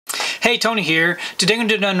Hey, Tony here. Today I'm going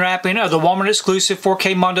to do an unwrapping of the Walmart exclusive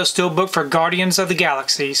 4K Mondo Steelbook for Guardians of the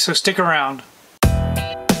Galaxy, so stick around.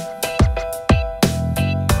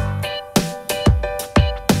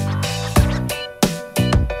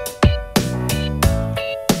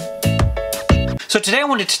 So today I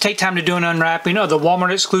wanted to take time to do an unwrapping of the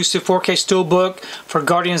Walmart exclusive 4K Steelbook for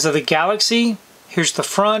Guardians of the Galaxy. Here's the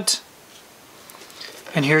front,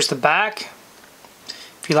 and here's the back.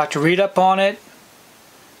 If you'd like to read up on it,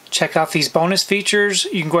 check out these bonus features,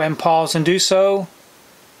 you can go ahead and pause and do so.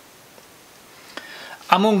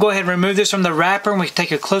 I'm going to go ahead and remove this from the wrapper and we can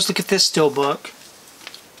take a close look at this Steelbook.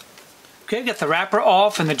 Okay, got the wrapper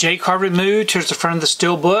off and the J card removed. Here's the front of the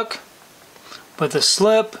Steelbook with the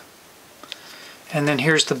slip. And then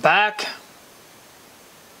here's the back.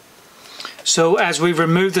 So as we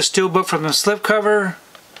remove the Steelbook from the slipcover,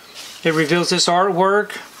 it reveals this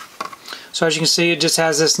artwork. So as you can see, it just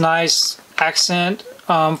has this nice accent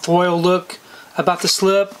foil look about the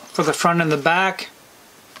slip for the front and the back.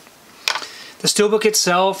 The Steelbook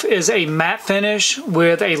itself is a matte finish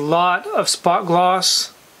with a lot of spot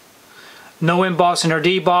gloss. No embossing or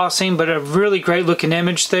debossing, but a really great looking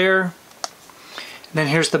image there. And then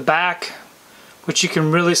here's the back, which you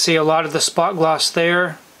can really see a lot of the spot gloss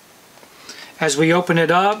there. As we open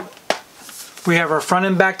it up, we have our front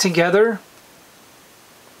and back together.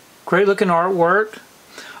 Great looking artwork.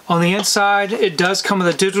 On the inside, it does come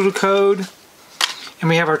with a digital code, and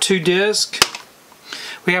we have our 2 discs.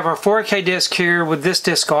 We have our 4K disc here with this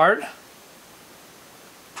disc art.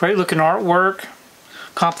 Great looking artwork.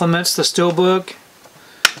 Complements the Steelbook.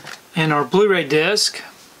 And our Blu-ray disc.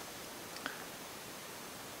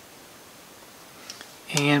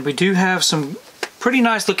 And we do have some pretty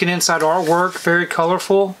nice looking inside artwork, very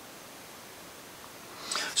colorful.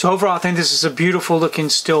 So overall, I think this is a beautiful looking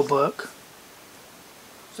Steelbook.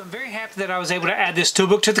 So I'm very happy that I was able to add this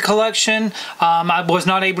Steelbook to the collection. I was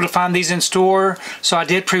not able to find these in store, so I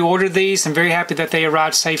did pre-order these. I'm very happy that they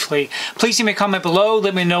arrived safely. Please leave me a comment below.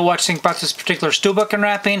 Let me know what you think about this particular Steelbook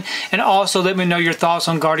unwrapping, and also let me know your thoughts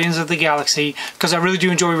on Guardians of the Galaxy, because I really do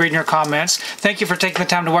enjoy reading your comments. Thank you for taking the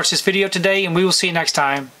time to watch this video today, and we will see you next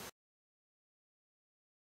time.